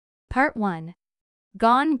Part 1.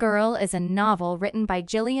 Gone Girl is a novel written by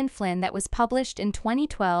Gillian Flynn that was published in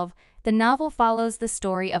 2012. The novel follows the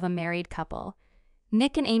story of a married couple,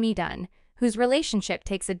 Nick and Amy Dunn, whose relationship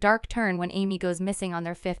takes a dark turn when Amy goes missing on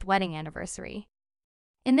their 5th wedding anniversary.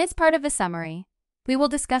 In this part of the summary, we will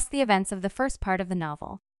discuss the events of the first part of the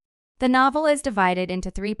novel. The novel is divided into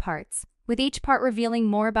 3 parts, with each part revealing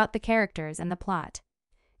more about the characters and the plot.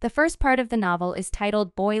 The first part of the novel is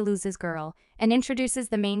titled Boy Loses Girl and introduces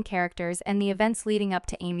the main characters and the events leading up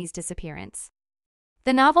to Amy's disappearance.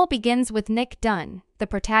 The novel begins with Nick Dunn, the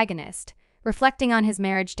protagonist, reflecting on his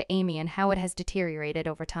marriage to Amy and how it has deteriorated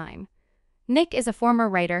over time. Nick is a former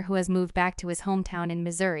writer who has moved back to his hometown in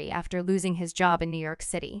Missouri after losing his job in New York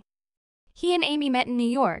City. He and Amy met in New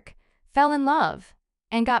York, fell in love,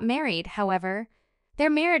 and got married. However, their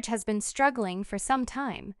marriage has been struggling for some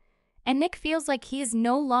time, and Nick feels like he is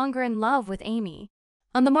no longer in love with Amy.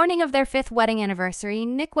 On the morning of their 5th wedding anniversary,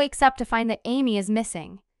 Nick wakes up to find that Amy is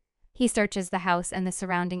missing. He searches the house and the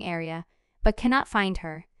surrounding area, but cannot find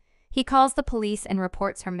her. He calls the police and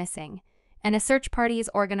reports her missing, and a search party is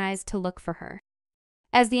organized to look for her.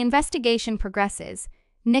 As the investigation progresses,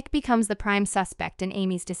 Nick becomes the prime suspect in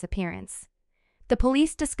Amy's disappearance. The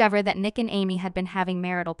police discover that Nick and Amy had been having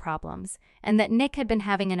marital problems, and that Nick had been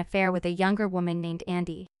having an affair with a younger woman named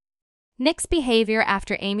Andy. Nick's behavior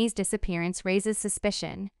after Amy's disappearance raises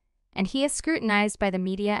suspicion, and he is scrutinized by the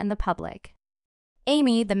media and the public.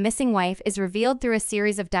 Amy, the missing wife, is revealed through a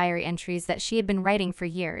series of diary entries that she had been writing for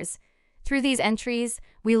years. Through these entries,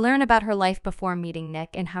 we learn about her life before meeting Nick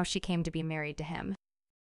and how she came to be married to him.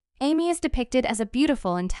 Amy is depicted as a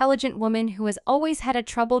beautiful, intelligent woman who has always had a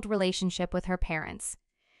troubled relationship with her parents.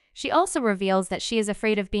 She also reveals that she is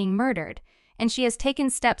afraid of being murdered, and she has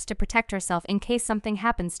taken steps to protect herself in case something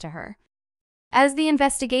happens to her. As the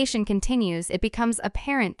investigation continues, it becomes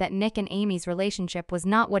apparent that Nick and Amy's relationship was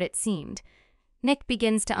not what it seemed. Nick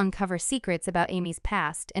begins to uncover secrets about Amy's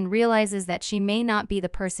past and realizes that she may not be the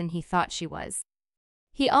person he thought she was.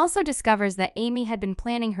 He also discovers that Amy had been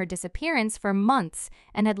planning her disappearance for months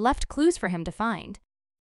and had left clues for him to find.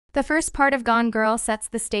 The first part of Gone Girl sets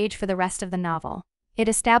the stage for the rest of the novel. It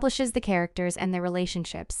establishes the characters and their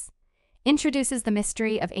relationships, introduces the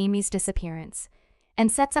mystery of Amy's disappearance, and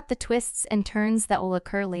sets up the twists and turns that will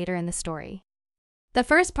occur later in the story. The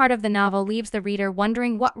first part of the novel leaves the reader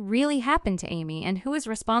wondering what really happened to Amy and who is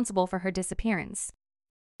responsible for her disappearance.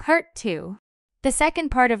 Part 2. The second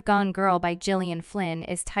part of Gone Girl by Gillian Flynn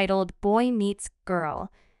is titled Boy Meets Girl,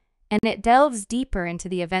 and it delves deeper into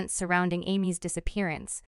the events surrounding Amy's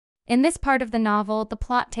disappearance. In this part of the novel, the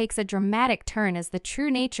plot takes a dramatic turn as the true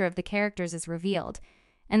nature of the characters is revealed,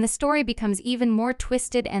 and the story becomes even more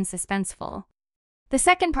twisted and suspenseful. The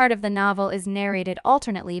second part of the novel is narrated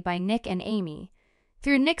alternately by Nick and Amy.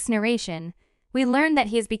 Through Nick's narration, we learn that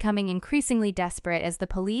he is becoming increasingly desperate as the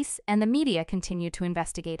police and the media continue to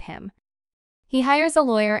investigate him. He hires a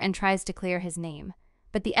lawyer and tries to clear his name,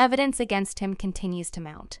 but the evidence against him continues to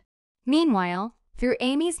mount. Meanwhile, through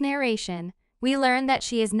Amy's narration, we learn that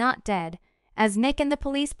she is not dead, as Nick and the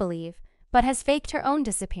police believe, but has faked her own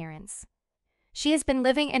disappearance. She has been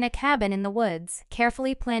living in a cabin in the woods,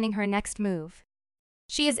 carefully planning her next move.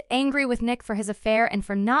 She is angry with Nick for his affair and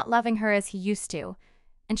for not loving her as he used to,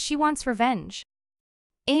 and she wants revenge.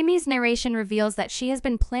 Amy's narration reveals that she has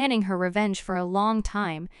been planning her revenge for a long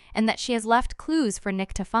time and that she has left clues for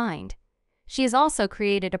Nick to find. She has also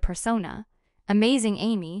created a persona, Amazing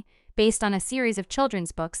Amy, based on a series of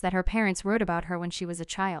children's books that her parents wrote about her when she was a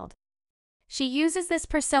child. She uses this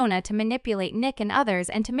persona to manipulate Nick and others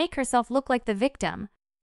and to make herself look like the victim.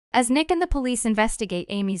 As Nick and the police investigate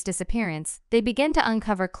Amy's disappearance, they begin to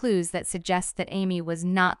uncover clues that suggest that Amy was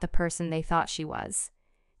not the person they thought she was.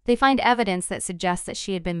 They find evidence that suggests that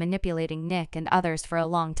she had been manipulating Nick and others for a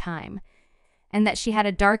long time, and that she had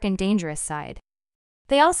a dark and dangerous side.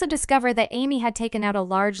 They also discover that Amy had taken out a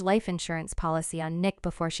large life insurance policy on Nick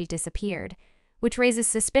before she disappeared, which raises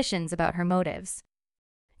suspicions about her motives.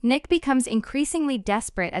 Nick becomes increasingly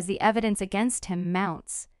desperate as the evidence against him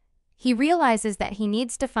mounts. He realizes that he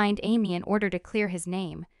needs to find Amy in order to clear his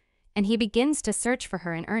name, and he begins to search for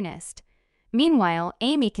her in earnest. Meanwhile,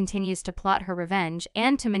 Amy continues to plot her revenge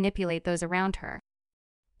and to manipulate those around her.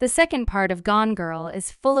 The second part of Gone Girl is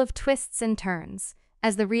full of twists and turns,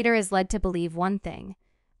 as the reader is led to believe one thing,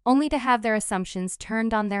 only to have their assumptions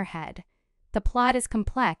turned on their head. The plot is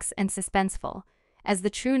complex and suspenseful, as the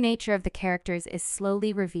true nature of the characters is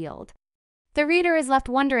slowly revealed. The reader is left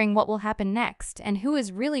wondering what will happen next and who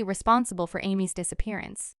is really responsible for Amy's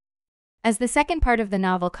disappearance. As the second part of the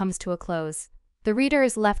novel comes to a close, the reader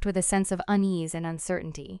is left with a sense of unease and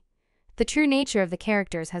uncertainty. The true nature of the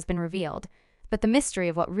characters has been revealed. but the mystery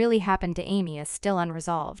of what really happened to Amy is still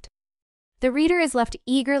unresolved. The reader is left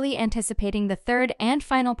eagerly anticipating the third and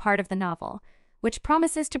final part of the novel, which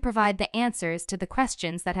promises to provide the answers to the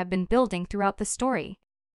questions that have been building throughout the story.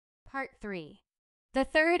 Part 3. The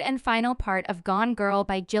third and final part of Gone Girl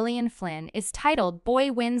by Gillian Flynn is titled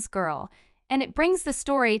Boy Wins Girl, and it brings the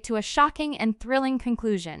story to a shocking and thrilling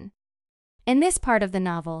conclusion. In this part of the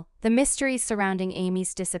novel, the mysteries surrounding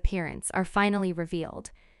Amy's disappearance are finally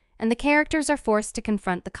revealed, and the characters are forced to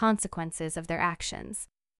confront the consequences of their actions.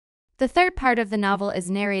 The third part of the novel is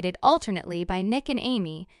narrated alternately by Nick and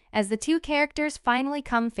Amy as the two characters finally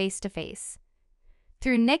come face to face.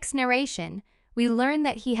 Through Nick's narration, we learn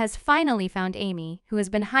that he has finally found Amy, who has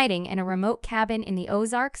been hiding in a remote cabin in the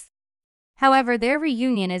Ozarks. However, their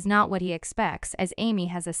reunion is not what he expects, as Amy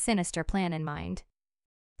has a sinister plan in mind.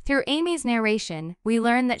 Through Amy's narration, we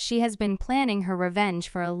learn that she has been planning her revenge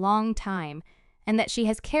for a long time, and that she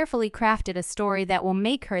has carefully crafted a story that will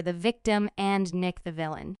make her the victim and Nick the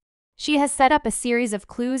villain. She has set up a series of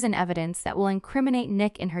clues and evidence that will incriminate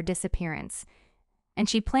Nick in her disappearance, and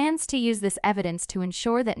she plans to use this evidence to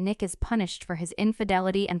ensure that Nick is punished for his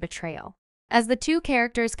infidelity and betrayal. As the two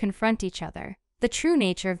characters confront each other, the true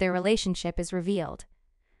nature of their relationship is revealed.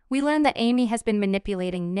 We learn that Amy has been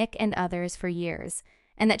manipulating Nick and others for years,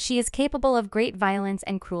 and that she is capable of great violence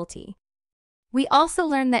and cruelty. We also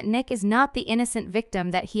learn that Nick is not the innocent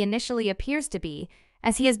victim that he initially appears to be,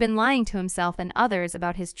 as he has been lying to himself and others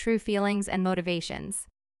about his true feelings and motivations.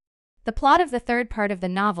 The plot of the third part of the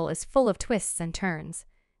novel is full of twists and turns,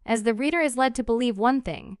 as the reader is led to believe one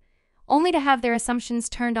thing, only to have their assumptions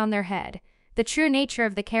turned on their head. The true nature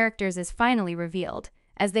of the characters is finally revealed,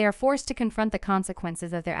 as they are forced to confront the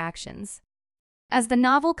consequences of their actions. As the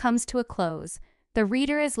novel comes to a close, the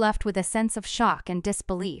reader is left with a sense of shock and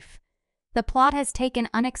disbelief. The plot has taken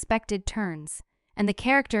unexpected turns, and the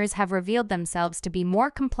characters have revealed themselves to be more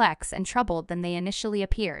complex and troubled than they initially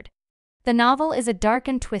appeared. The novel is a dark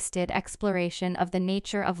and twisted exploration of the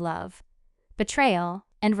nature of love, betrayal,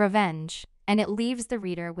 and revenge, and it leaves the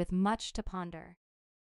reader with much to ponder.